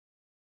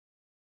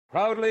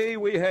Proudly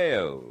we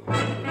hail.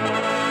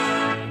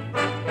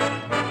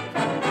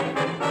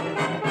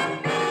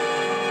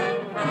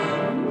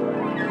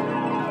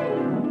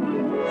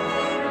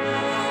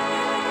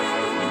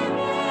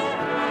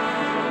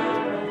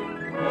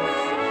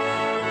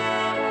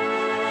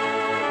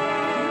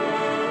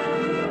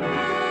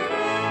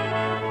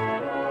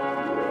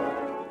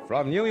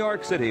 From New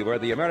York City, where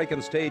the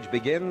American stage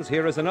begins,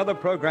 here is another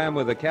program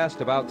with a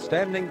cast of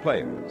outstanding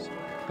players.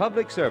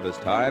 Public service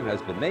time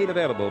has been made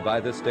available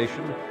by this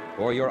station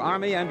for your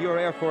Army and your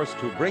Air Force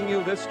to bring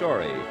you this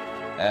story,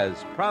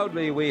 as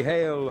proudly we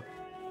hail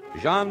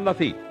Jean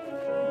Lafitte.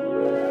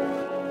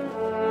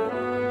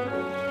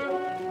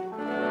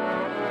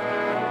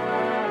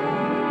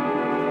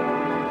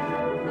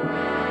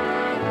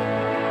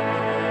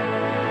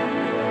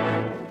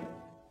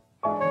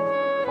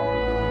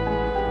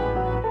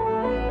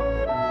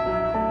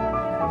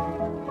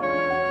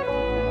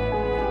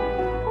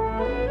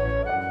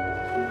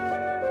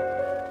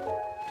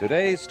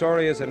 Today's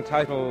story is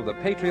entitled The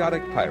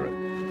Patriotic Pirate.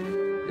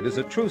 It is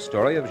a true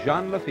story of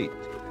Jean Lafitte,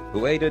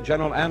 who aided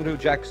General Andrew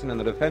Jackson in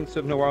the defense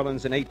of New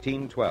Orleans in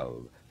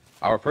 1812.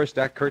 Our first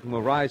act curtain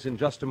will rise in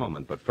just a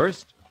moment, but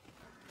first...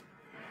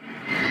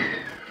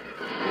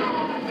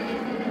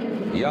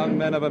 Young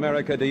men of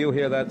America, do you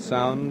hear that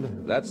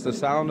sound? That's the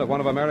sound of one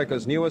of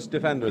America's newest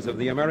defenders of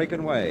the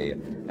American way,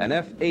 an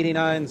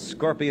F-89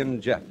 Scorpion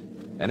jet,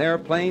 an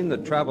airplane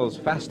that travels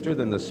faster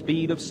than the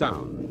speed of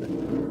sound.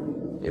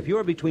 If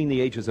you're between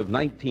the ages of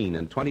 19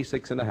 and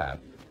 26 and a half,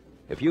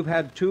 if you've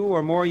had 2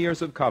 or more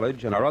years of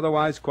college and are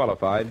otherwise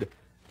qualified,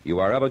 you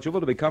are eligible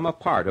to become a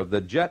part of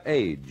the Jet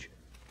Age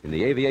in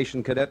the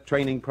aviation cadet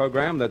training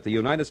program that the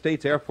United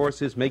States Air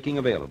Force is making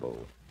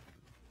available.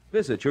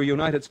 Visit your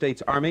United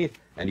States Army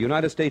and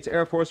United States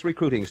Air Force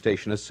recruiting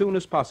station as soon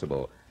as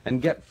possible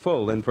and get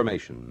full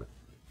information.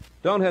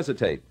 Don't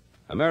hesitate.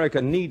 America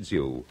needs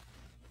you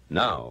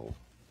now.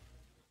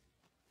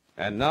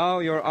 And now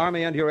your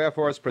Army and your Air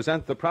Force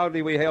present the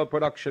proudly we hail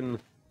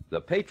production,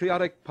 The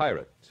Patriotic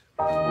Pirate.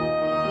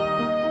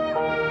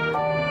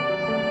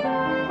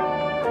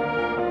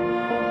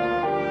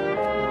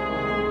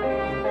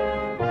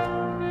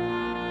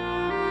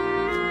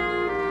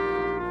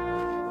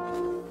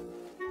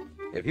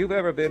 If you've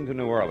ever been to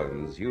New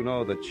Orleans, you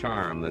know the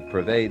charm that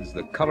pervades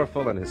the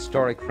colorful and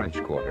historic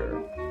French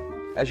Quarter.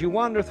 As you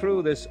wander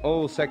through this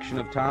old section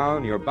of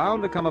town, you're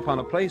bound to come upon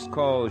a place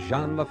called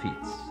Jean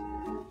Lafitte's.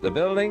 The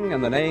building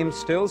and the name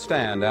still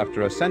stand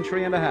after a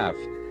century and a half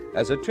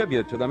as a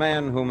tribute to the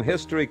man whom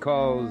history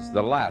calls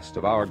the last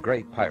of our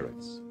great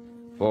pirates.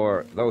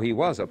 For, though he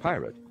was a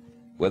pirate,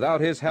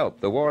 without his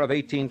help, the War of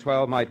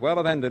 1812 might well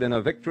have ended in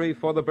a victory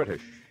for the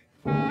British.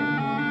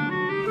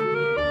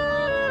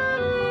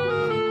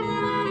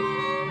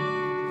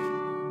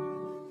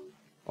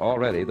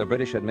 Already, the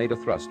British had made a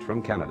thrust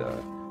from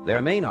Canada.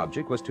 Their main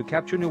object was to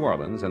capture New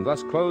Orleans and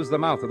thus close the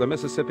mouth of the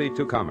Mississippi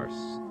to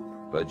commerce.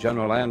 But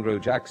General Andrew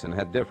Jackson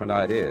had different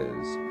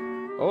ideas.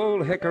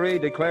 Old Hickory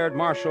declared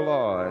martial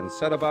law and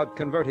set about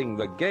converting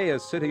the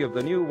gayest city of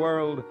the New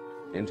World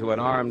into an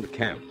armed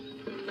camp.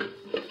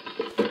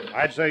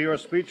 I'd say your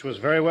speech was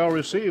very well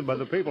received by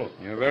the people.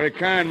 You're very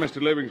kind,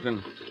 Mr.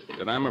 Livingston,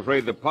 but I'm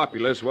afraid the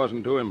populace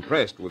wasn't too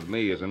impressed with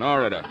me as an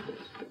orator.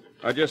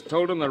 I just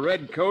told them the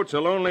redcoats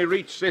will only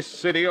reach this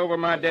city over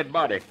my dead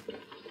body.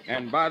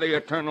 And by the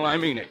eternal, I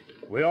mean it.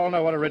 We all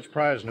know what a rich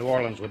prize New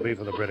Orleans would be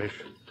for the British.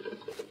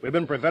 We've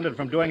been prevented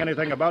from doing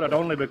anything about it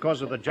only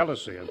because of the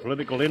jealousy and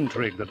political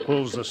intrigue that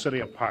pulls the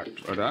city apart.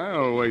 But I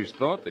always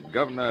thought that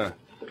Governor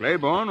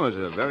Claiborne was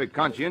a very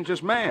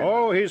conscientious man.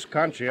 Oh, he's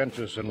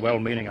conscientious and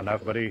well-meaning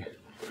enough, but he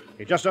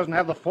just doesn't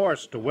have the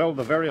force to weld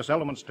the various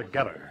elements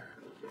together.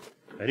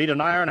 They need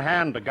an iron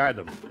hand to guide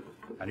them,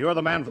 and you're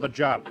the man for the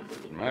job.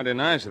 It's mighty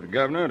nice of the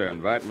governor to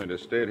invite me to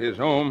stay at his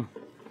home.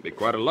 It'd be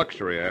quite a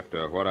luxury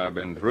after what I've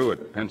been through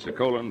at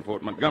Pensacola and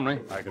Fort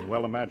Montgomery. I can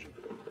well imagine.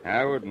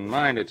 I wouldn't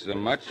mind it so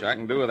much. I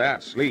can do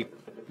without sleep.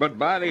 But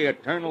by the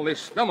eternal, this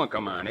stomach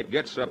of mine, it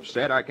gets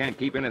upset. I can't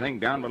keep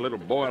anything down but a little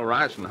boiled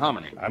rice and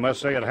hominy. I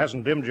must say it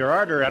hasn't dimmed your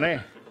ardor any.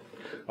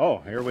 Oh,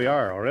 here we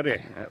are already.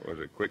 That was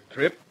a quick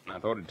trip. I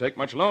thought it'd take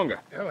much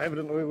longer. Well,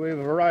 evidently we've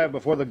arrived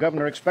before the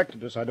governor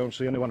expected us. I don't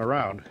see anyone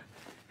around.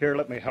 Here,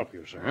 let me help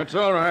you, sir. That's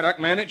all right. I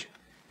can manage.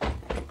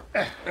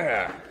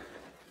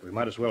 We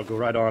might as well go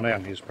right on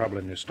in. He's probably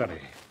in his study.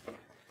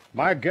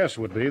 My guess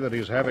would be that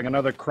he's having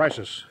another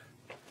crisis.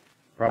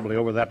 Probably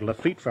over that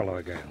Lafitte fellow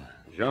again.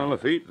 Jean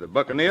Lafitte, the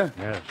buccaneer?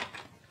 Yes.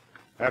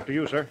 After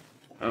you, sir.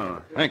 Oh,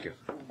 thank you.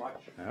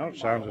 Well, it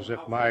sounds as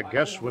if my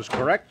guess was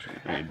correct.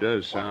 He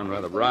does sound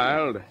rather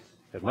riled.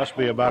 It must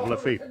be about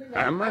Lafitte.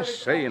 I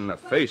must say, in the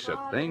face of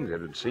things,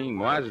 it would seem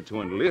wiser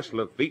to enlist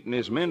Lafitte and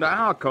his men to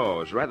our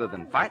cause rather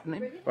than fighting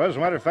him. Well, as a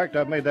matter of fact,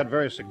 I've made that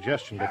very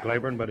suggestion to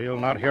Claiborne, but he'll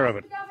not hear of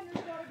it.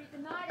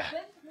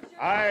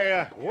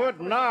 I would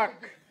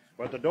knock,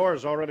 but the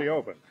door's already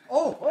open.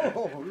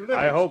 Livingston.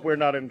 I hope we're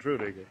not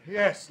intruding.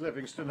 Yes,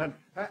 Livingston,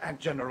 and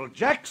General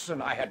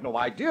Jackson. I had no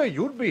idea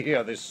you'd be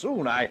here this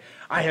soon. I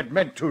had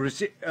meant to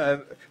receive...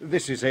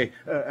 this is a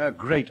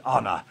great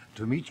honor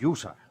to meet you,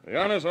 sir. The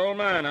honest old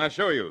man, I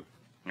show you.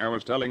 I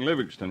was telling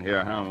Livingston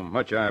here how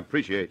much I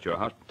appreciate your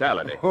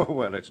hospitality. Oh,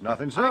 well, it's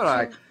nothing, sir.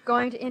 Aren't you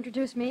going to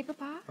introduce me,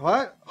 Papa?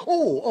 What?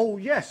 Oh,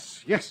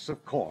 yes,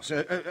 of course.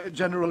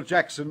 General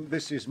Jackson,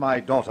 this is my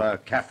daughter,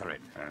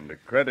 Catherine. And a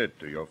credit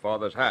to your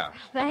father's house.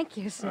 Thank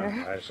you,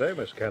 sir. I say,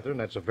 Miss Catherine,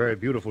 that's a very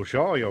beautiful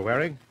shawl you're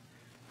wearing.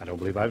 I don't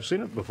believe I've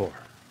seen it before.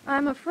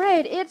 I'm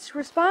afraid it's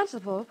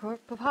responsible for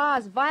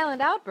Papa's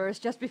violent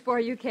outburst just before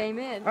you came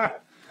in.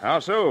 How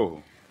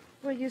so?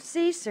 Well, you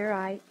see, sir,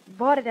 I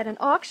bought it at an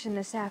auction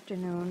this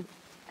afternoon.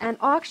 An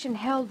auction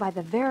held by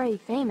the very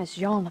famous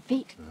Jean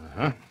Lafitte.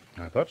 Uh-huh.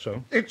 I thought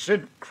so. It's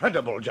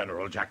incredible,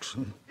 General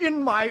Jackson.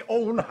 In my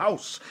own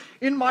house,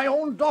 in my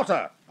own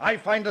daughter, I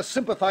find a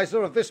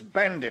sympathizer of this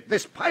bandit,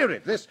 this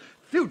pirate, this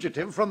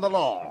fugitive from the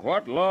law.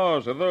 What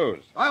laws are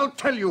those? I'll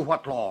tell you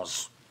what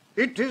laws.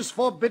 It is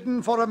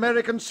forbidden for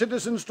American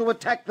citizens to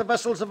attack the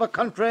vessels of a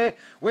country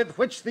with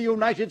which the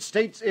United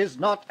States is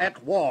not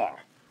at war.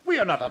 We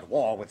are not at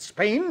war with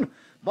Spain,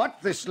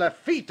 but this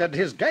Lafitte and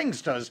his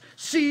gangsters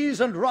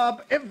seize and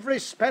rob every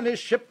Spanish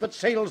ship that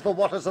sails the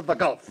waters of the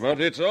Gulf. But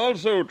it's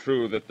also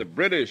true that the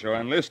British are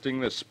enlisting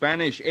the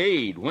Spanish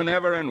aid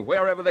whenever and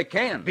wherever they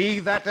can. Be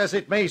that as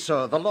it may,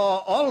 sir, the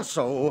law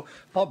also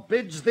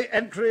forbids the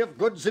entry of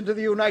goods into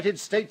the United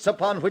States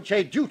upon which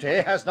a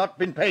duty has not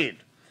been paid.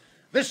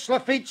 This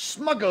Lafitte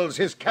smuggles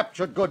his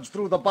captured goods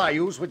through the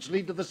bayous which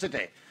lead to the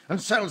city and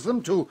sells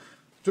them to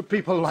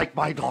people like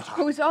my daughter.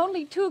 Who's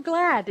only too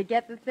glad to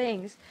get the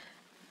things.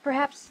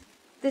 Perhaps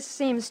this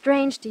seems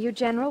strange to you,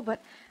 General,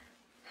 but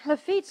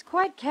Lafitte's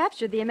quite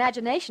captured the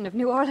imagination of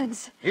New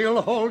Orleans.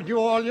 He'll hold New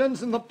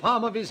Orleans in the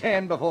palm of his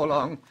hand before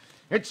long.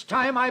 It's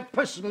time I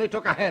personally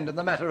took a hand in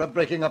the matter of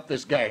breaking up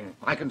this gang.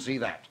 I can see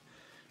that.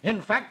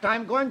 In fact,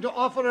 I'm going to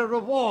offer a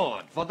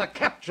reward for the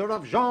capture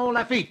of Jean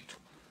Lafitte.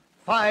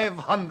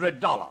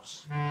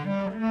 $500.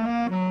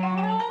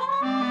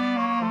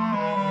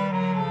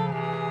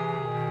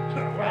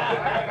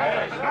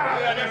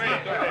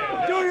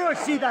 Do you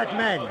see that,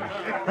 man?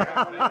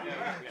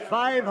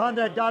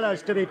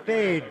 $500 to be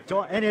paid to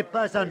any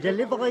person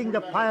delivering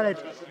the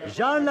pirate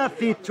Jean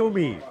Lafitte to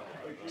me.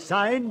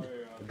 Signed,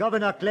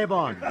 Governor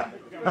Claiborne.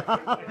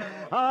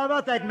 How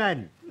about that,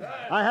 man?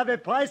 I have a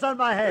price on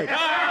my head.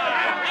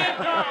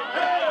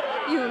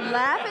 You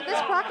laugh at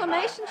this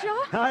proclamation,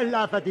 Jean? I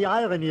laugh at the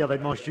irony of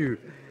it, monsieur.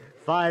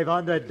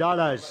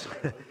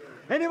 $500.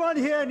 Anyone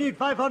here need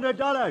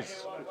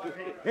 $500?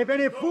 If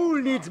any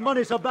fool needs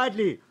money so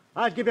badly,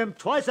 I'll give him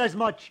twice as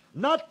much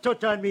not to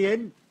turn me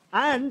in,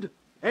 and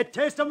a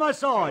taste of my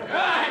sword.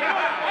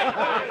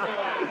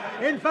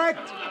 In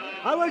fact,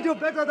 I will do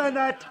better than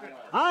that.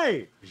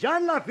 I,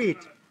 Jean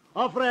Lafitte,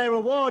 offer a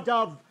reward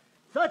of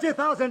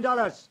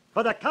 $30,000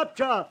 for the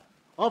capture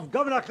of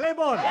Governor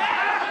Claiborne.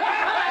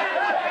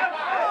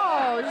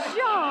 Oh,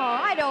 Jean,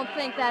 I don't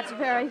think that's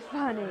very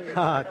funny.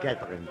 Ah,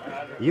 Catherine,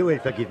 you will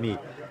forgive me,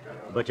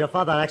 but your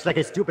father acts like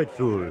a stupid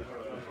fool.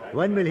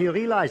 When will he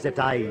realize that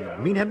I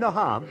mean him no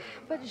harm?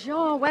 But,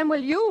 Jean, when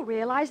will you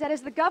realize that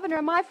as the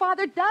governor, my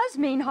father does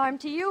mean harm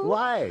to you?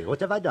 Why? What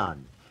have I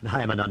done?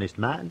 I am an honest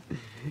man.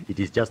 It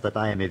is just that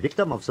I am a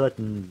victim of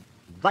certain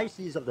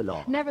vices of the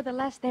law.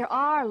 Nevertheless, there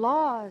are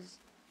laws.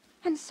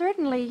 And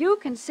certainly you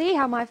can see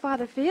how my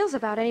father feels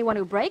about anyone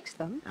who breaks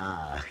them.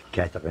 Ah,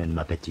 Catherine,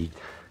 ma petite.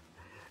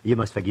 You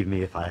must forgive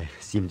me if I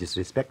seem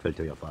disrespectful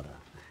to your father.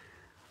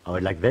 I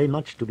would like very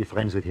much to be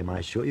friends with him, I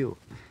assure you.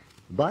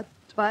 But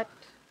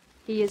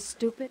he is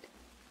stupid?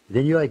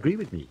 Then you agree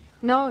with me?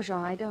 No,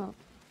 Jean, I don't.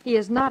 He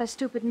is not a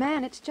stupid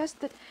man. It's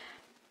just that,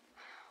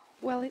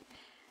 well,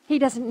 he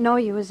doesn't know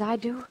you as I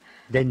do.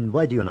 Then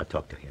why do you not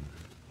talk to him?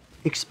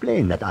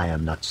 Explain that I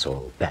am not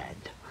so bad.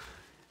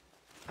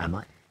 Am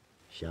I,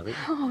 Sherry?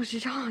 Oh,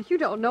 Jean, you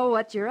don't know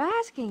what you're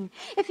asking.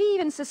 If he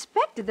even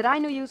suspected that I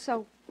knew you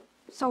so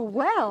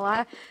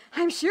well,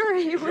 I'm sure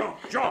he would...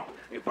 Jean,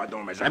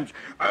 pardon, mesdames.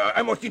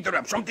 I must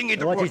interrupt something in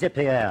the... What is it,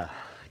 Pierre?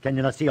 Can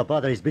you not see your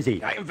brother is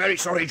busy? I am very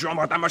sorry, Jean,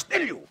 but I must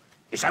tell you.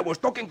 As I was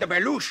talking to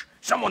Beluche,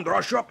 someone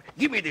rush up,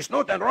 give me this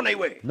note and run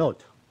away.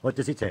 Note? What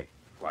does it say?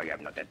 Why, I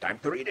have not had time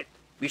to read it.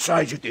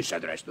 Besides, it is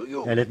addressed to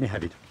you. Let me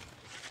have it.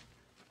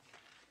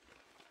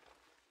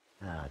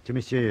 To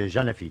Monsieur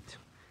Jean Lafitte.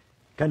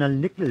 Colonel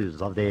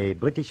Nichols of the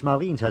British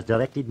Marines has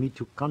directed me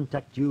to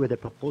contact you with a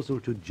proposal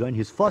to join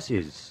his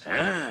forces.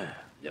 Ah,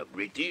 the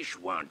British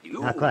want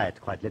you. Quiet.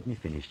 Let me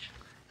finish.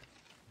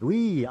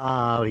 We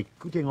are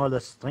recruiting all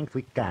the strength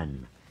we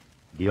can.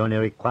 The only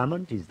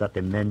requirement is that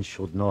the men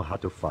should know how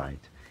to fight.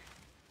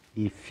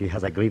 If he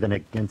has a grievance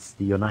against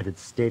the United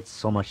States,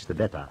 so much the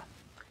better.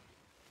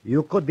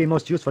 You could be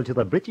most useful to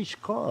the British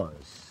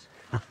cause.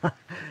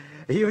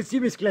 You see,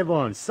 Miss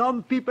Claiborne,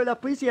 some people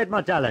appreciate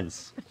my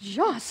talents. But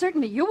Jean,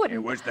 certainly you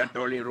wouldn't... Was that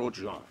all he wrote,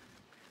 Jean?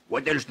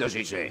 What else does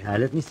he say?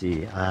 Let me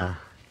see.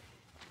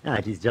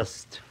 It is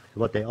just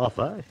what they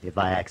offer, if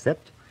I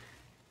accept.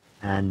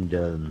 And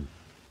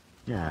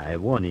a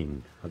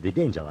warning of the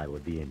danger I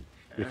would be in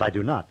if I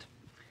do not.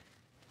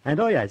 And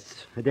oh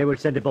yes, they will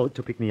send a boat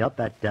to pick me up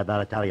at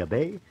Barataria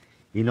Bay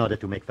in order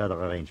to make further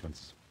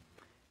arrangements.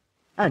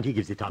 And he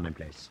gives the time and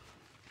place.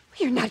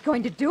 You're not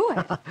going to do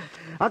it.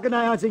 How can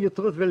I answer you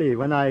truthfully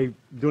when I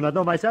do not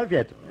know myself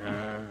yet?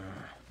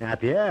 Now,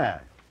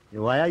 Pierre,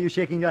 why are you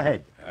shaking your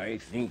head? I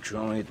think,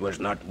 Jean, it was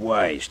not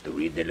wise to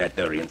read the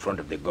letter in front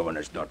of the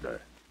governor's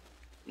daughter.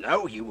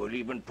 Now he will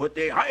even put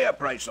a higher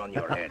price on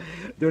your head.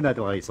 Do not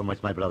worry so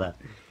much, my brother.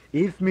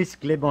 If Miss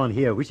Claiborne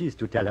here wishes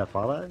to tell her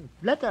father,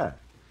 let her.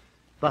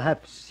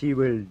 Perhaps he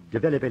will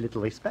develop a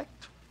little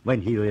respect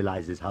when he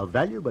realizes how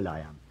valuable I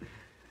am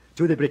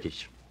to the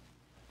British.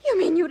 You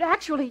mean you'd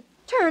actually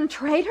turn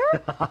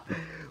traitor?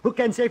 Who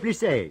can safely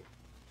say?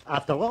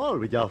 After all,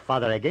 with your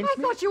father against I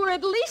me? thought you were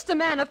at least a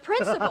man of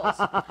principles.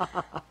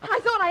 I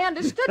thought I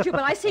understood you,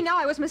 but I see now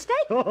I was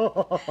mistaken.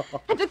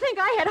 And to think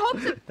I had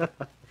hopes of...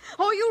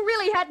 Oh, you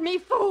really had me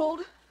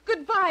fooled.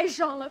 Goodbye,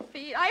 Jean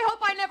Lafitte. I hope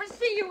I never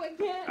see you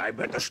again. I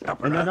better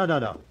stop her.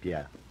 No,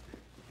 Pierre.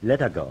 Let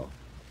her go.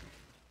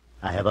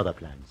 I have other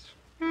plans.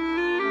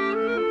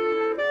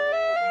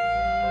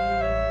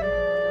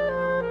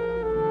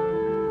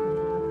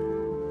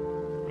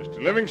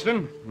 Mr.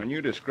 Livingston, when you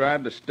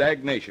described the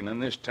stagnation in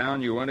this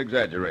town, you weren't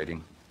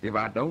exaggerating. If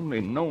I'd only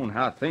known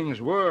how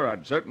things were,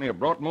 I'd certainly have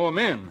brought more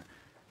men.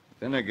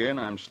 Then again,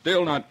 I'm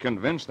still not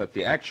convinced that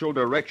the actual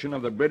direction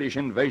of the British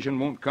invasion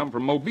won't come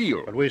from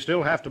Mobile. But we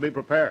still have to be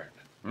prepared.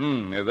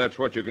 If that's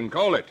what you can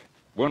call it.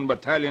 1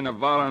 battalion of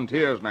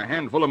volunteers and a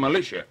handful of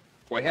militia.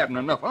 We haven't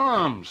enough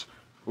arms.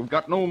 We've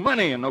got no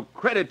money and no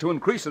credit to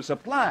increase the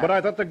supply. But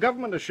I thought the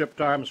government has shipped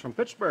arms from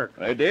Pittsburgh.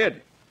 They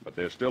did, but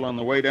they're still on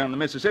the way down the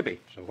Mississippi.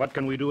 So what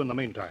can we do in the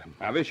meantime?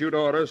 I've issued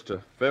orders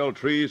to fell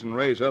trees and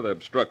raise other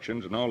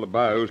obstructions in all the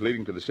bayous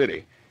leading to the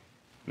city.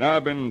 Now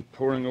I've been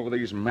poring over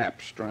these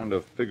maps, trying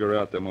to figure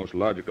out the most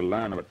logical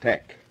line of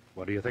attack.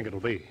 What do you think it'll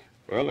be?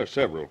 Well, there's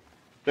several.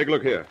 Take a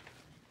look here.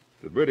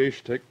 The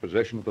British take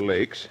possession of the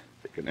lakes.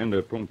 They can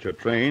enter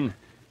Pontchartrain.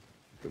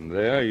 From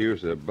there,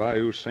 use the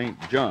Bayou St.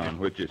 John,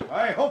 which is...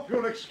 I hope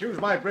you'll excuse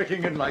my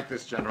breaking in like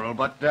this, General,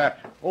 but,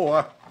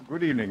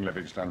 good evening,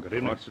 Livingston. Good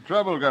evening. What's the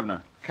trouble,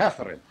 Governor?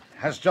 Catherine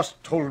has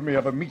just told me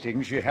of a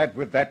meeting she had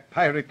with that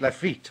pirate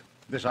Lafitte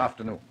this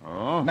afternoon.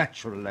 Oh?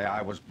 Naturally,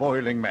 I was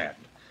boiling mad.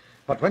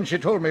 But when she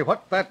told me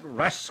what that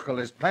rascal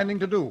is planning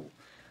to do,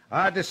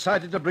 I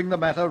decided to bring the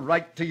matter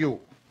right to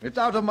you. It's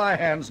out of my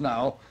hands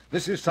now.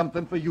 This is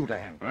something for you to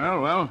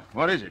handle. Well,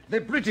 what is it?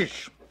 The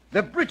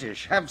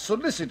British have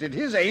solicited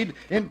his aid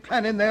in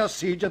planning their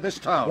siege of this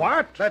town.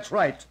 What? That's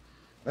right.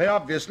 They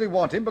obviously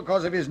want him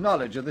because of his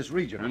knowledge of this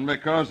region. And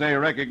because they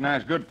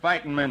recognize good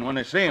fighting men when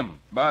they see him.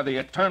 By the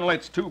eternal,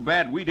 it's too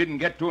bad we didn't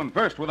get to him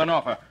first with an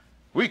offer.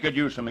 We could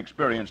use some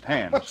experienced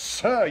hands. But,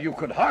 sir, you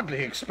could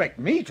hardly expect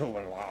me to.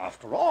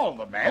 After all,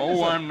 the man is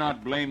Oh, a- I'm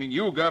not blaming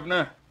you,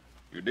 Governor.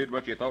 You did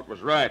what you thought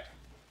was right.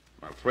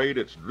 I'm afraid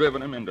it's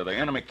driven him into the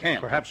enemy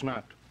camp. Perhaps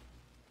not.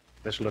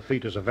 This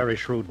Lafitte is a very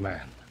shrewd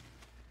man.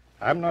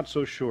 I'm not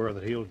so sure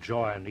that he'll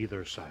join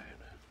either side.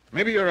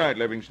 Maybe you're right,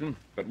 Livingston,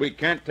 but we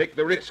can't take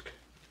the risk.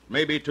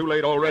 Maybe too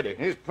late already.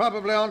 He's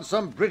probably on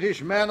some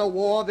British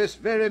man-o'-war this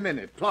very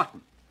minute,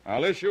 plotting.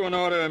 I'll issue an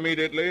order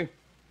immediately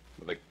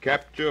for the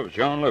capture of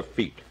Jean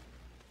Lafitte,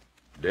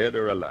 dead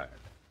or alive.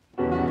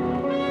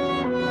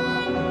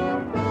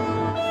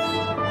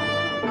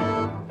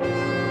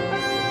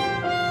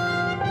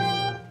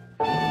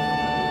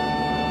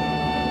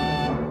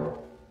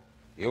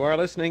 You are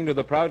listening to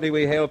the Proudly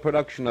We Hail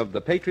production of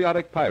The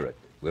Patriotic Pirate.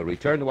 We'll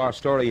return to our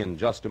story in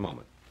just a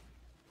moment.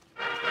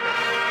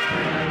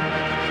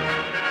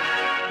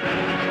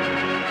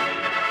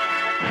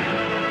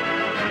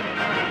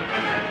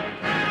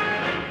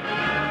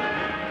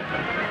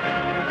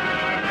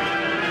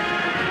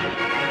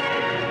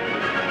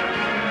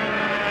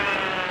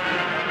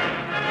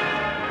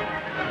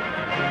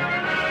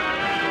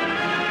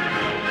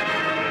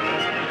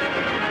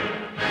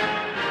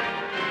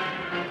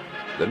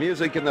 The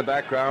music in the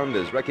background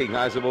is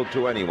recognizable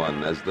to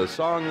anyone as the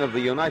song of the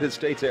United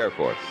States Air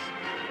Force.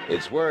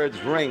 Its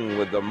words ring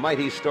with the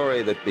mighty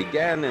story that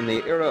began in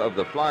the era of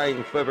the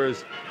flying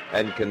flivvers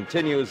and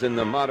continues in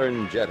the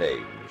modern jet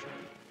age.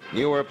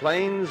 Newer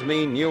planes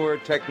mean newer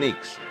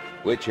techniques,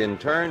 which in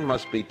turn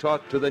must be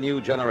taught to the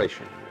new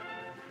generation.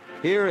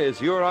 Here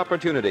is your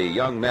opportunity,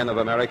 young men of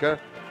America,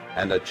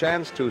 and a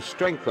chance to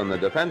strengthen the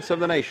defense of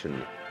the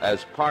nation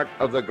as part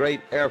of the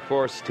great Air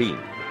Force team.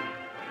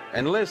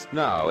 Enlist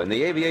now in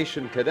the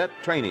Aviation Cadet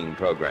Training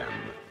Program.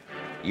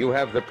 You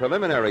have the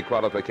preliminary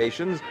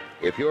qualifications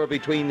if you're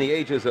between the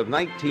ages of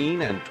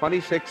 19 and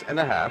 26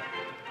 and a half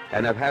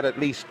and have had at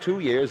least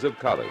 2 years of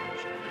college.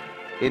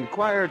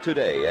 Inquire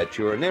today at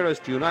your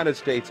nearest United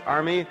States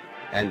Army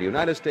and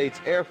United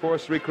States Air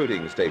Force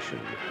recruiting station.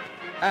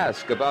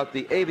 Ask about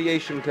the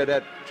Aviation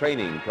Cadet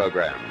Training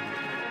Program.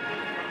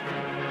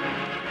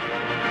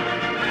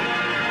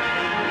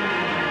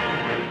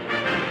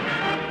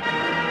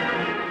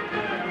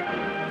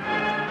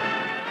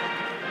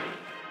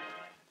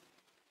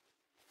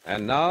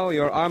 And now,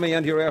 your Army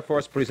and your Air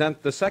Force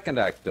present the second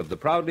act of the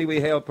Proudly We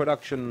Hail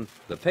production,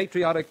 The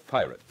Patriotic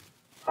Pirate.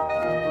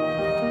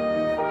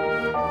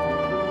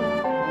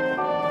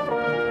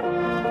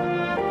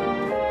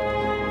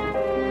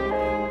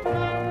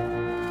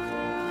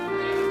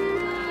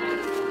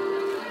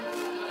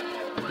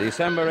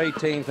 December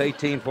 18th,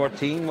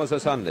 1814 was a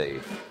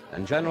Sunday,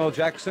 and General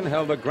Jackson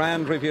held a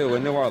grand review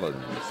in New Orleans.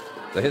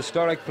 The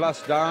historic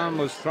Place d'Armes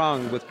was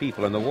thronged with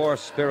people, and the war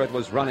spirit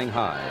was running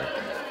high.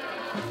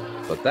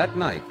 But that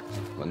night,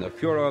 when the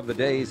furor of the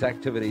day's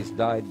activities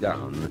died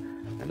down,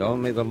 and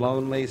only the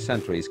lonely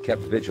sentries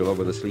kept vigil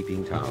over the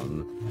sleeping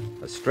town,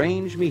 a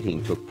strange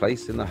meeting took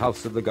place in the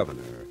house of the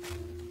governor.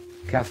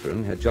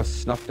 Catherine had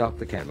just snuffed out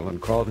the candle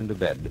and crawled into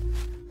bed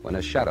when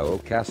a shadow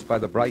cast by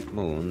the bright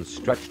moon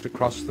stretched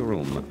across the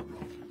room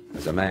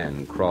as a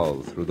man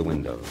crawled through the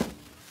window.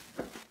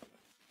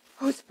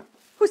 Who's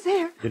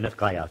there? Do not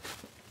cry out.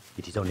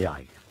 It is only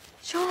I.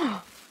 Jean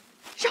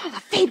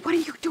Lafitte, what are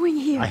you doing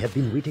here? I have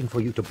been waiting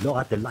for you to blow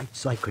out the light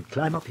so I could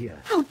climb up here.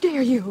 How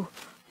dare you?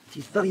 It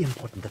is very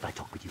important that I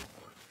talk with you.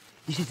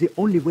 This is the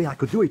only way I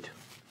could do it.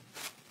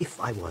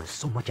 If I was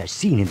so much as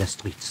seen in the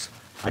streets,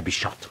 I'd be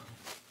shot.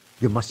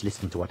 You must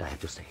listen to what I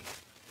have to say.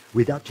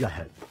 Without your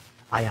help,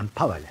 I am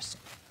powerless.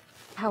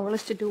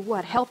 Powerless to do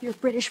what? Help your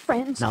British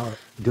friends? Now,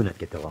 do not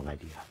get the wrong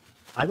idea.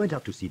 I went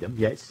out to see them,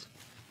 yes.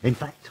 In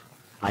fact,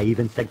 I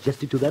even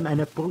suggested to them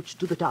an approach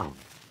to the town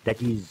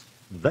that is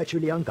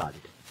virtually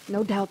unguarded.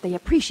 No doubt they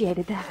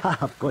appreciated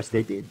that. Of course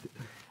they did.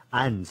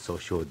 And so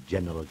should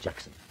General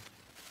Jackson.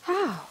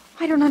 How?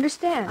 I don't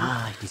understand.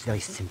 It is very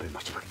simple,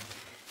 Marjorie.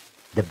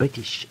 The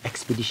British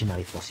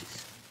Expeditionary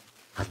Forces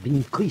have been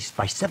increased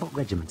by several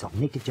regiments of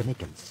native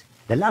Jamaicans.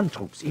 The land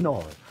troops, in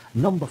all,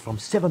 number from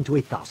 7,000 to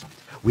 8,000.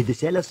 With the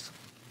sailors,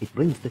 it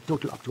brings the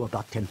total up to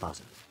about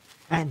 10,000.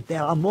 And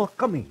there are more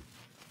coming.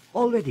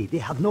 Already, they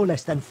have no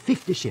less than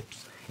 50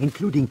 ships,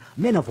 including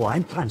men of war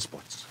and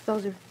transports.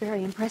 Those are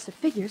very impressive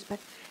figures, but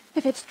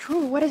if it's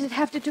true, what does it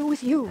have to do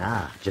with you?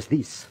 Just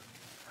this.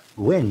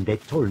 When they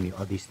told me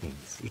all these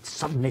things, it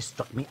suddenly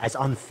struck me as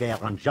unfair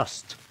and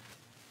unjust.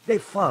 They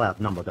far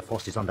outnumber the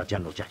forces under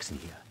General Jackson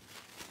here.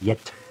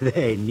 Yet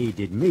they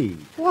needed me.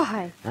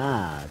 Why?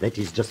 That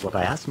is just what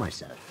I asked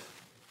myself.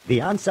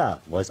 The answer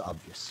was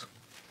obvious.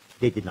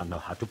 They did not know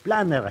how to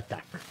plan their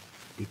attack.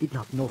 They did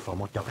not know from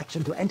what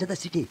direction to enter the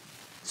city.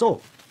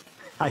 So,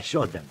 I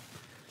showed them.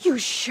 You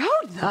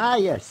showed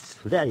them? Yes,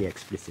 very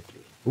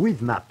explicitly.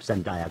 With maps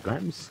and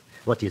diagrams.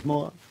 What is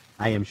more,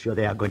 I am sure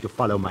they are going to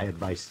follow my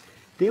advice.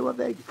 They were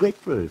very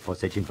grateful for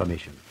such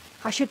information.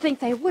 I should think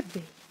they would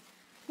be.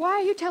 Why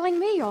are you telling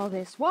me all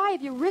this? Why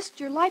have you risked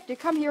your life to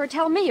come here and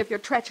tell me of your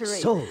treachery?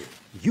 So,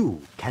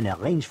 you can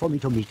arrange for me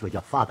to meet with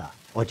your father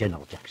or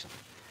General Jackson,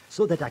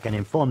 so that I can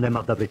inform them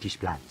of the British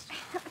plans.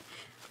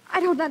 I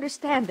don't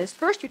understand this.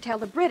 First you tell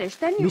the British,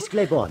 then you... Miss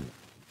Claiborne,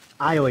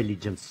 I owe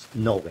allegiance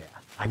nowhere,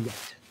 and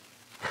yet,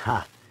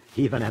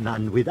 even a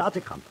man without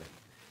a country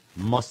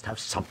must have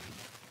something.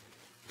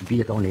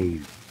 Be it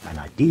only an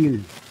ideal,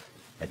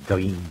 a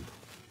dream.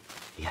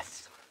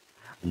 Yes,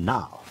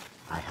 now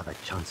I have a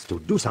chance to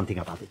do something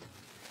about it.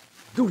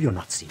 Do you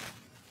not see?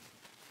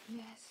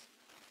 Yes.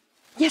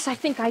 Yes, I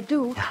think I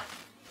do.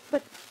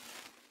 But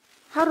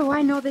how do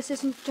I know this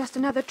isn't just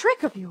another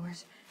trick of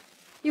yours?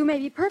 You may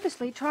be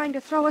purposely trying to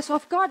throw us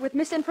off guard with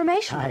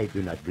misinformation. I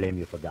do not blame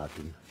you for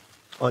doubting.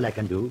 All I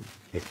can do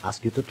is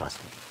ask you to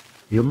trust me.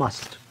 You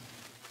must.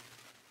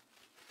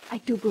 I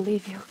do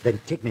believe you.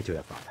 Then take me to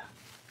your father.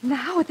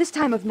 Now, at this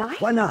time of night?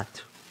 Why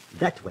not?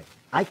 That way,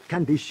 I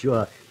can be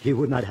sure he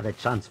would not have a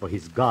chance for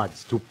his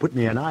guards to put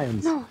me in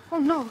irons. No, oh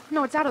no,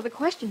 no, it's out of the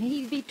question.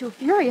 He'd be too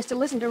furious to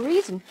listen to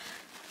reason.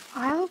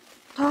 I'll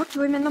talk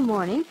to him in the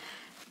morning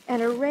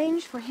and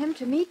arrange for him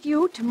to meet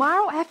you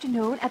tomorrow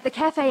afternoon at the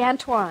Café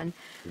Antoine.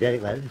 Very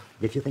well,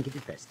 if you think it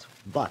is best.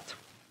 But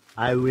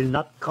I will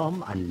not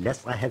come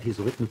unless I have his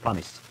written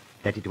promise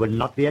that it will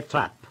not be a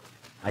trap.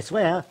 I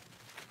swear,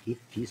 if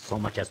he so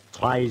much as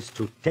tries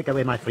to take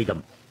away my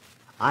freedom,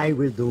 I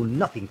will do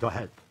nothing to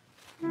help.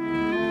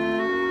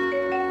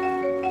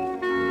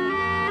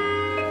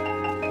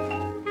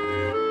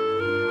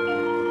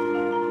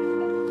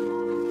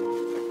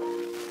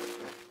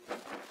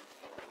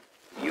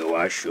 You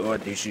are sure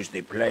this is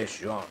the place,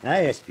 Jean?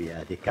 Yes,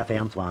 Pierre, the Café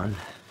Antoine.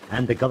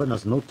 And the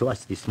governor's note to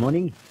us this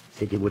morning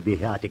said he would be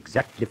here at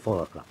exactly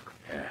 4 o'clock.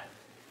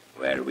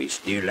 Well, we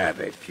still have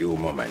a few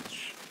moments.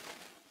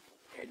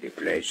 The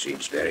place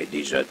seems very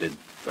deserted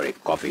for a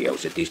coffee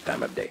house at this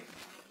time of day.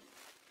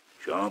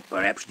 Jean,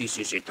 perhaps this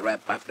is a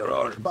trap after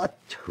all. But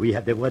we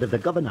have the word of the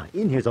governor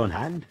in his own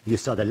hand. You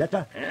saw the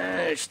letter?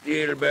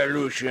 Still,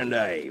 Beluche and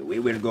I, we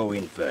will go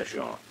in first,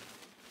 Jean.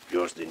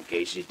 Just in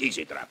case it is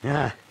a trap.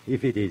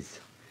 If it is,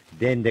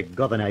 then the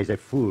governor is a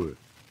fool.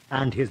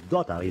 And his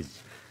daughter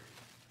is...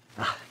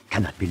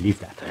 cannot believe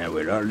that.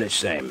 Well, all the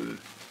same,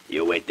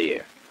 you wait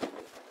here.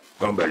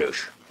 Come,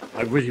 Beluche.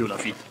 I'm with you,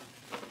 Lafitte.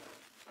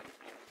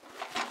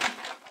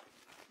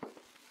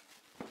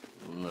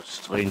 A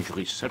strange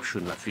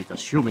reception, Lafitte,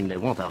 assuming they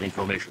want our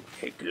information.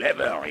 A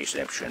clever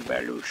reception,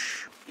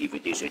 Beluche. If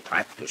it is a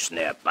trap to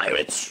snare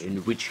pirates.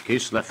 In which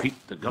case,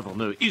 Lafitte, the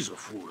governor is a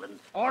fool, and...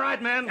 All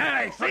right, men.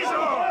 Hey, seize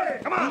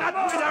him! Come on!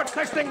 Not without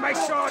testing my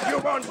sword, you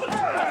won't! All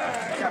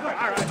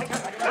right.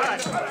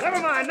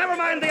 Never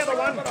mind the other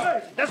one.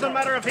 Doesn't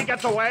matter if he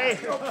gets away.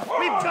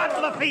 We've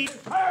got Lafitte.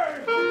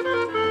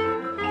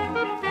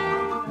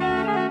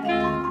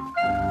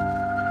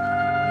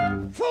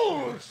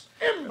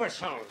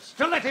 imbeciles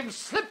to let him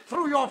slip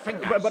through your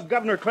fingers. But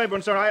Governor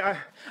Claiborne, sir,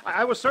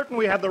 I was certain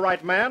we had the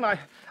right man.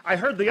 I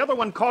heard the other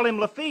one call him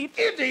Lafitte.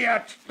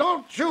 Idiot!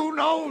 Don't you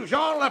know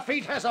Jean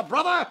Lafitte has a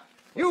brother?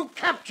 You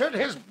captured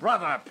his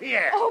brother,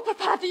 Pierre. Oh,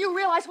 Papa, do you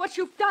realize what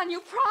you've done?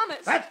 You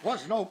promised. That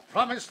was no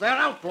promise. They're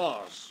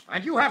outlaws.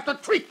 And you have to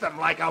treat them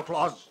like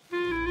outlaws.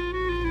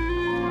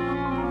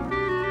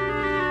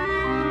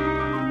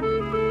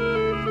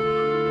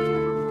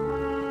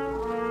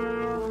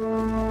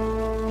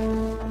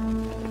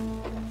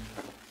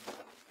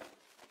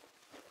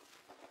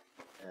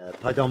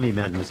 Pardon me,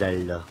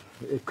 mademoiselle.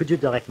 Could you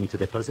direct me to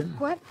the prison?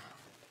 What?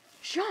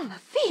 Jean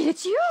Lafitte,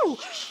 it's you!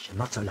 Shh,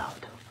 not so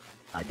loud.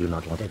 I do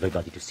not want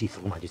everybody to see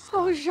through my disguise.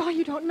 Oh, Jean,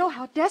 you don't know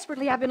how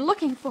desperately I've been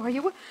looking for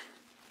you.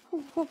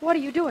 What are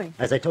you doing?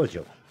 As I told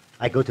you,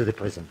 I go to the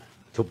prison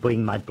to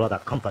bring my brother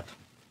comfort.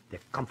 The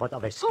comfort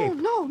of escape.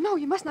 Oh, no,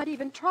 you must not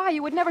even try.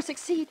 You would never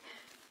succeed.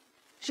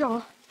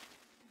 Jean,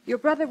 your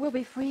brother will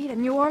be freed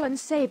and New Orleans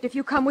saved if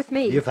you come with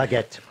me. You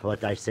forget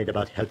what I said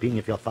about helping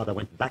if your father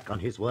went back on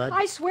his word.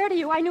 I swear to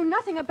you, I knew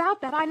nothing about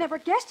that. I never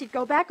guessed he'd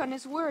go back on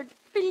his word.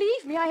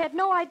 Believe me, I had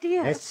no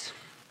idea. Yes,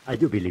 I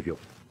do believe you.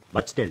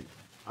 But still,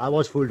 I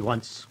was fooled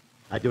once.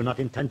 I do not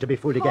intend to be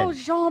fooled again. Oh,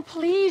 Jean,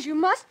 please, you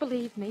must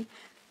believe me.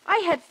 I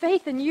had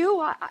faith in you.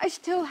 I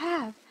still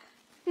have.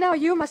 Now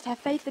you must have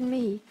faith in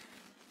me.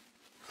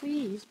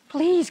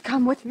 Please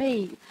come with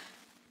me.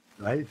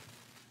 Well,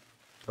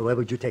 where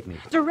would you take me?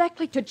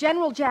 Directly to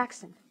General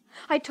Jackson.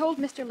 I told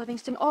Mr.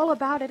 Livingston all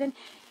about it, and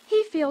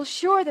he feels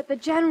sure that the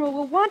general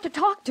will want to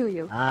talk to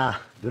you.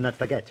 Ah, do not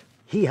forget.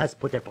 He has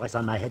put a price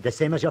on my head, the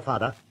same as your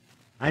father.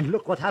 And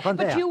look what happened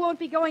there. But you won't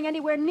be going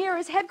anywhere near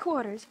his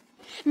headquarters.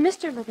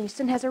 Mr.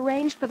 Livingston has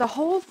arranged for the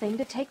whole thing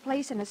to take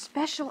place in a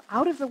special,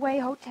 out-of-the-way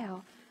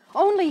hotel.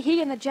 Only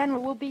he and the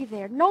general will be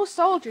there. No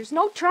soldiers,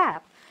 no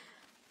trap.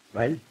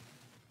 Well,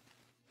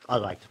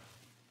 all right.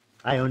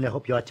 I only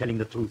hope you are telling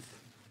the truth.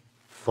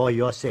 For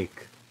your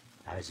sake,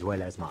 as well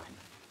as mine.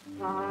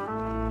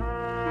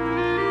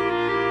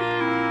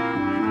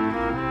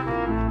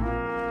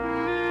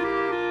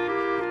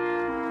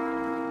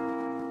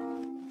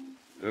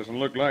 Doesn't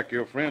look like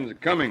your friends are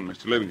coming,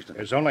 Mr. Livingston.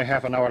 It's only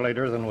half an hour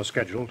later than was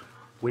scheduled.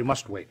 We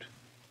must wait.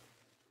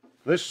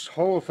 This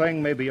whole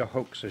thing may be a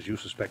hoax, as you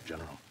suspect,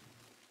 General.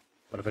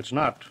 But if it's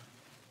not,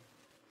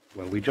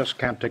 well, we just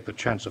can't take the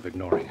chance of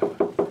ignoring him.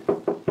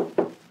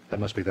 That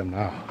must be them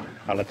now.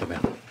 I'll let them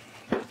in.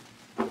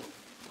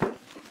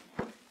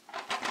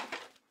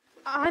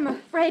 I'm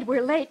afraid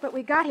we're late, but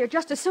we got here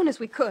just as soon as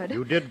we could.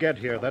 You did get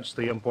here. That's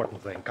the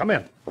important thing. Come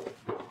in.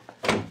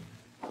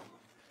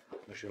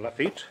 Monsieur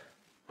Lafitte,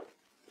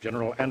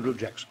 General Andrew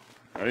Jackson.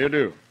 How do you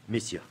do?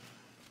 Monsieur.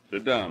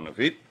 Sit down,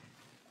 Lafitte.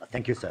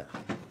 Thank you, sir.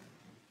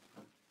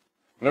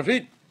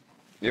 Lafitte,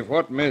 if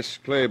what Miss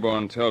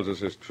Claiborne tells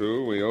us is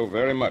true, we owe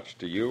very much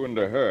to you and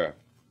to her.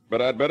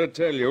 But I'd better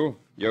tell you,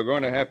 you're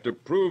going to have to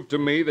prove to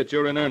me that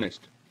you're in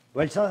earnest.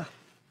 Well, sir,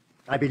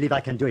 I believe I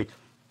can do it.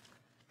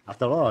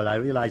 After all, I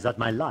realize that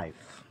my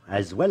life,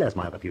 as well as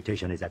my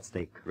reputation, is at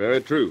stake. Very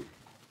true.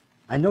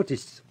 I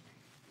noticed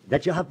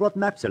that you have brought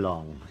maps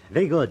along.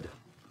 Very good.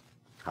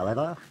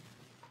 However,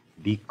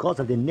 because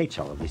of the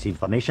nature of this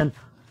information,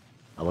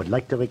 I would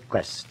like to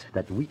request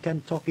that we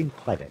can talk in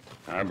private.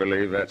 I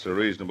believe that's a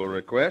reasonable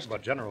request.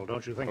 But, General,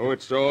 don't you think... Oh,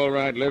 it's all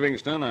right,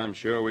 Livingston. I'm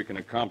sure we can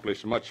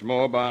accomplish much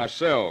more by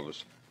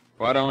ourselves.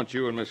 Why don't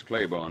you and Miss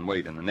Claiborne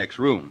wait in the next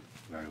room?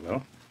 Very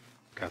well.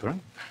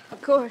 Catherine?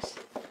 Of course.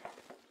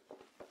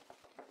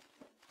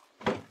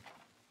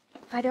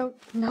 I don't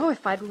know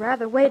if I'd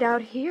rather wait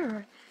out here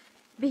or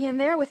be in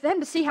there with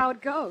them to see how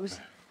it goes.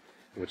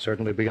 It would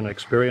certainly be an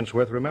experience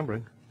worth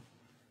remembering.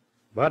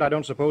 But I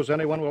don't suppose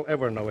anyone will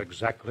ever know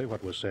exactly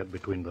what was said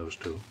between those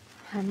two.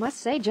 I must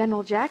say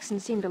General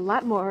Jackson seemed a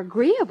lot more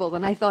agreeable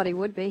than I thought he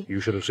would be.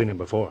 You should have seen him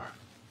before.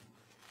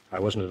 I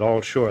wasn't at all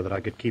sure that I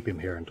could keep him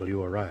here until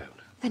you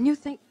arrived. Then you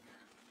think...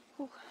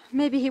 Well,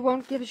 maybe he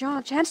won't give Jean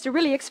a chance to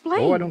really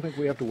explain. Oh, I don't think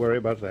we have to worry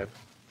about that.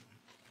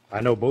 I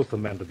know both the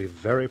men to be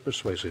very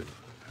persuasive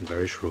and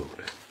very shrewd.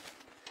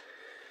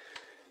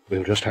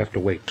 We'll just have to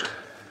wait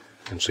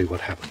and see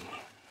what happens.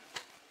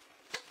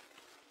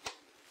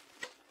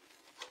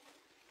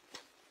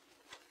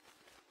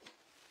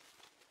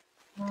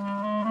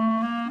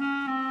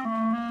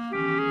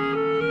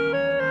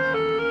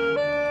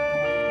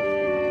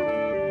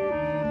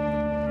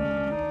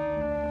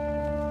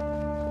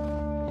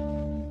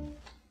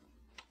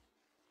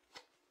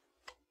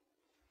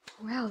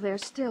 Well, they're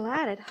still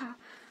at it.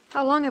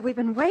 How long have we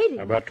been waiting?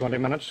 About 20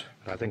 minutes.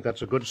 I think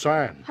that's a good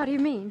sign. How do you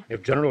mean?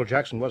 If General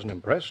Jackson wasn't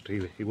impressed,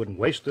 he wouldn't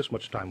waste this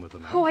much time with the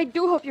men. Oh, I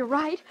do hope you're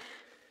right.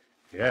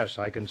 Yes,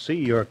 I can see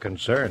your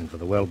concern for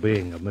the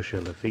well-being of Monsieur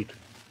Lafitte.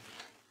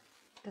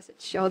 Does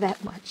it show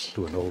that much?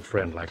 To an old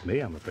friend like me,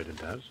 I'm afraid it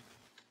does.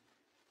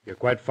 You're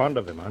quite fond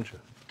of him, aren't you?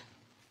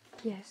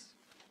 Yes,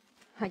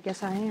 I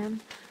guess I am.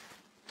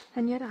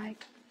 And yet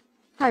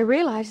I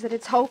realize that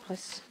it's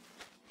hopeless.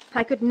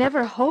 I could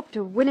never hope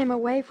to win him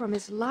away from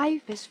his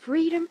life, his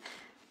freedom.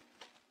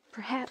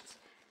 Perhaps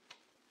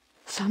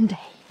someday.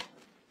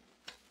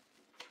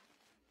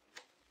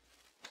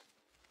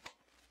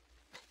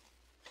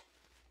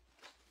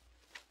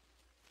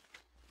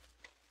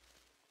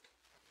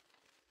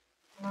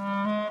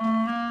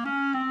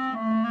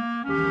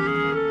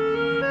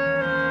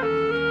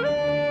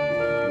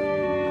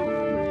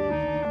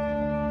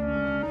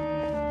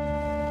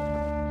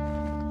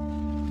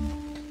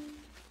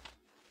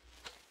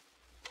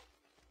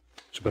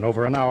 been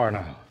over an hour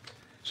now.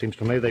 Seems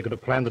to me they could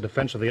have planned the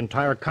defense of the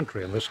entire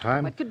country in this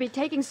time. What could be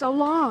taking so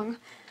long?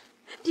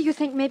 Do you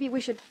think maybe we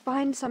should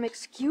find some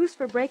excuse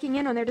for breaking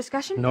in on their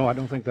discussion? No, I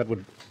don't think that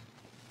would...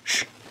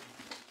 Shh!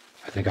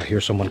 I think I hear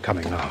someone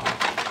coming now.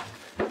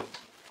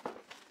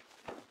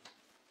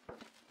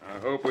 I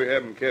hope we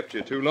haven't kept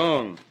you too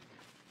long.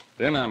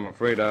 Then I'm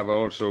afraid I've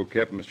also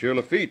kept Monsieur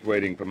Lafitte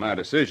waiting for my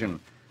decision.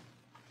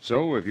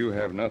 So, if you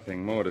have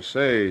nothing more to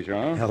say,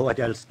 Jean... What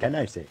else can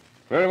I say?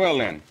 Very well,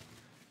 then.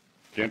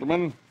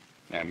 Gentlemen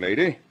and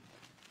lady,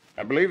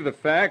 I believe the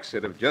facts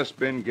that have just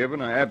been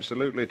given are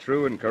absolutely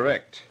true and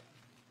correct.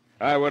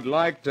 I would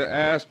like to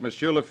ask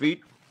Monsieur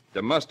Lafitte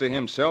to muster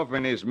himself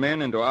and his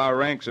men into our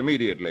ranks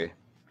immediately,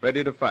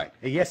 ready to fight.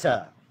 Yes,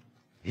 sir.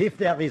 If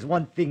there is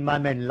one thing my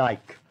men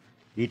like,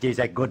 it is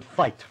a good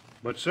fight.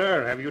 But,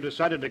 sir, have you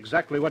decided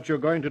exactly what you're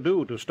going to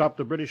do to stop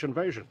the British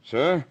invasion?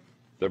 Sir,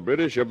 the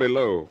British are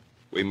below.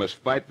 We must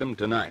fight them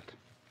tonight.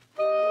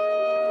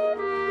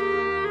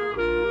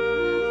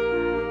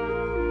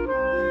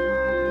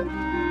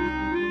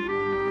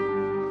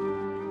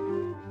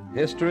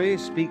 History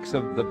speaks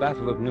of the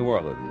Battle of New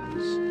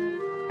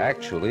Orleans.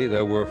 Actually,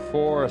 there were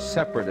 4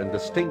 separate and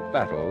distinct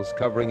battles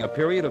covering a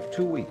period of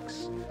 2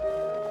 weeks.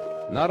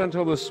 Not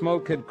until the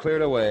smoke had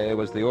cleared away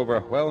was the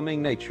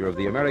overwhelming nature of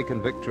the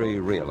American victory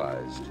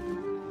realized.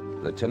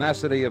 The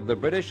tenacity of the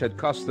British had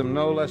cost them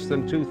no less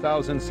than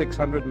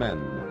 2,600 men,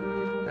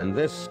 and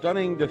this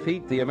stunning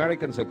defeat the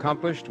Americans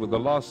accomplished with the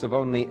loss of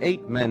only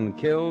 8 men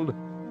killed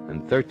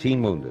and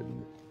 13 wounded.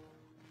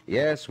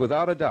 Yes,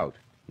 without a doubt,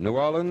 New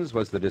Orleans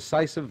was the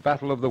decisive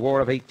battle of the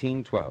War of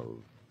 1812.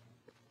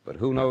 But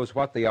who knows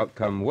what the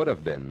outcome would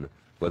have been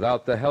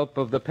without the help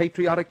of the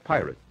patriotic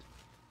pirate,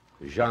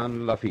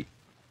 Jean Lafitte.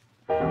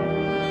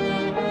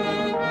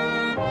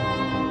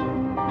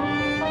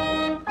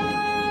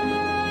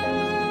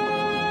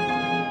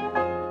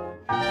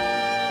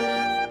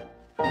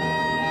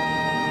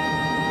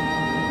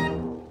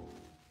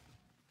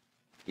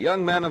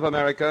 Young men of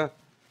America,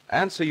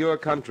 answer your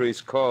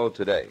country's call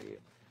today.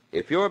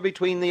 If you're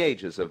between the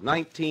ages of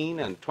 19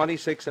 and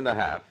 26 and a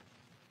half,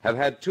 have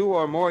had 2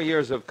 or more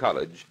years of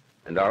college,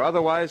 and are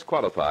otherwise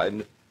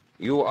qualified,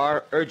 you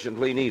are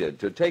urgently needed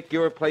to take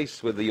your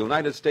place with the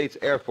United States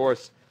Air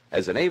Force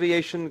as an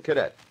aviation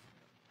cadet.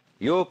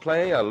 You'll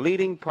play a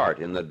leading part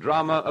in the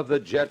drama of the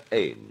jet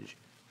age.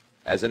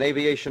 As an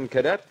aviation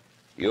cadet,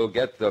 you'll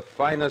get the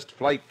finest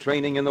flight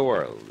training in the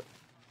world.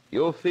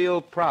 You'll feel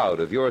proud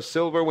of your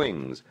silver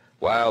wings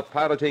while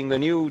piloting the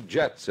new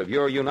jets of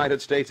your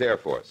United States Air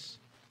Force.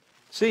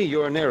 See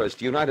your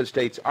nearest United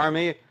States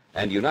Army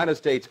and United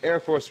States Air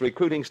Force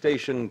recruiting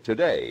station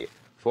today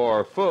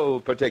for full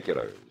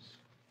particulars.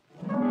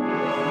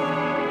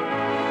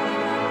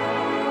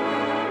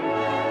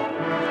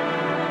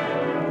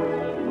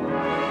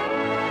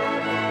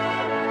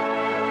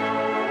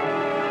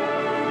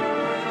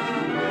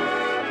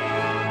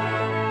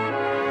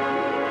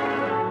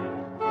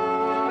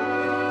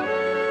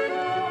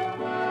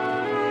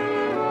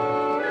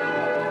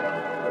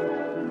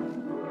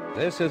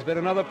 This has been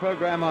another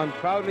program on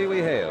Proudly We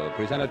Hail,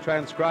 presented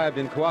transcribed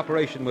in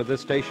cooperation with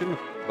this station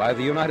by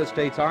the United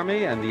States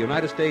Army and the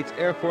United States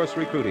Air Force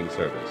Recruiting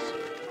Service.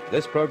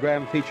 This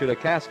program featured a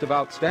cast of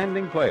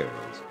outstanding players.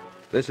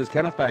 This is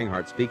Kenneth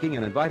Banghart speaking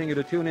and inviting you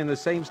to tune in the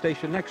same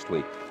station next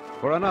week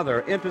for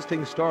another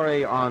interesting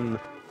story on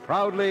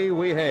Proudly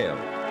We Hail.